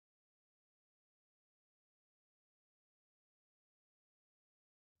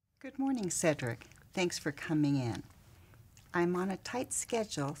Good morning, Cedric. Thanks for coming in. I'm on a tight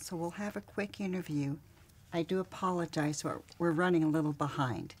schedule, so we'll have a quick interview. I do apologize, we're running a little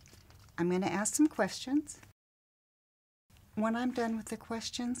behind. I'm going to ask some questions. When I'm done with the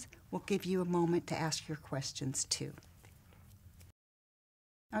questions, we'll give you a moment to ask your questions too.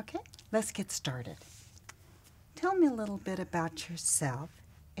 Okay, let's get started. Tell me a little bit about yourself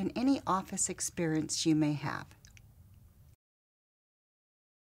and any office experience you may have.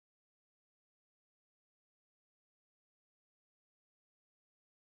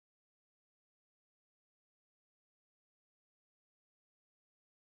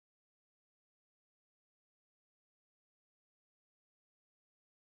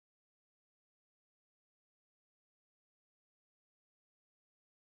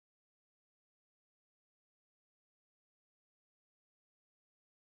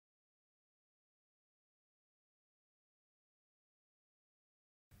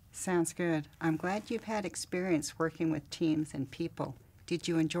 Sounds good. I'm glad you've had experience working with teams and people. Did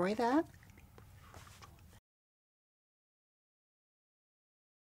you enjoy that?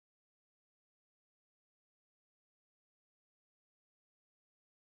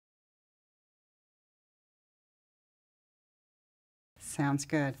 Sounds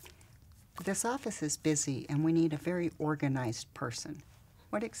good. This office is busy and we need a very organized person.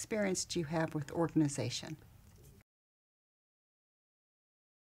 What experience do you have with organization?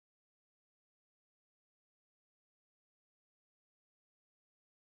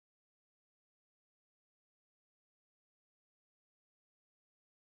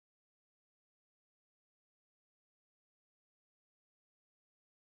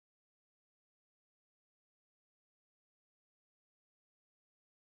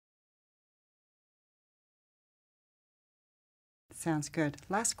 Sounds good.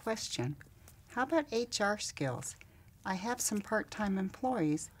 Last question. How about HR skills? I have some part-time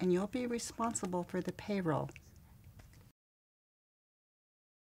employees and you'll be responsible for the payroll.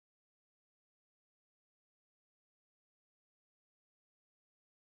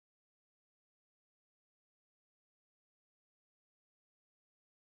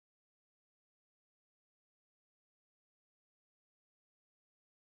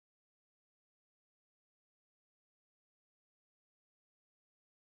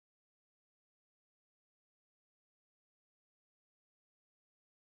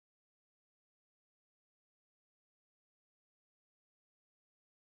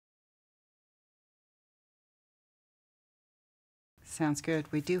 Sounds good.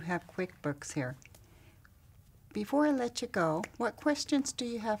 We do have QuickBooks here. Before I let you go, what questions do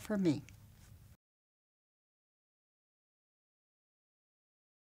you have for me?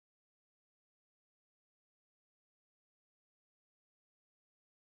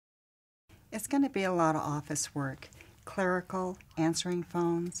 It's going to be a lot of office work. Clerical, answering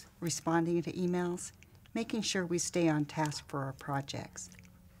phones, responding to emails, making sure we stay on task for our projects.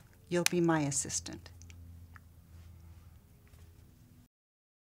 You'll be my assistant.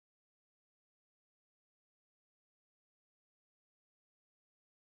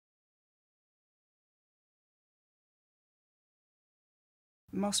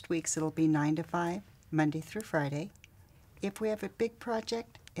 Most weeks it'll be 9 to 5, Monday through Friday. If we have a big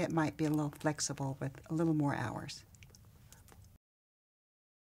project, it might be a little flexible with a little more hours.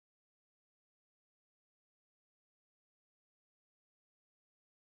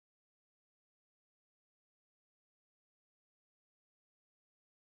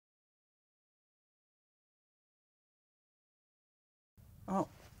 Oh,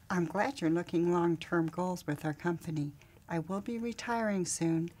 I'm glad you're looking long-term goals with our company. I will be retiring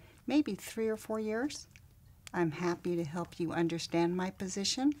soon, maybe 3 or 4 years. I'm happy to help you understand my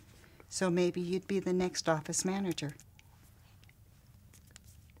position, so maybe you'd be the next office manager.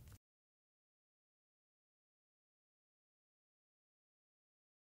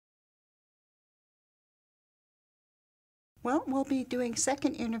 Well, we'll be doing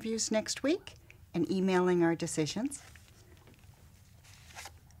second interviews next week and emailing our decisions.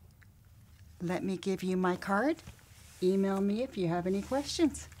 Let me give you my card. Email me if you have any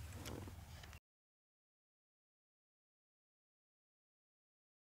questions.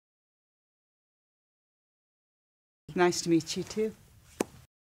 Nice to meet you too.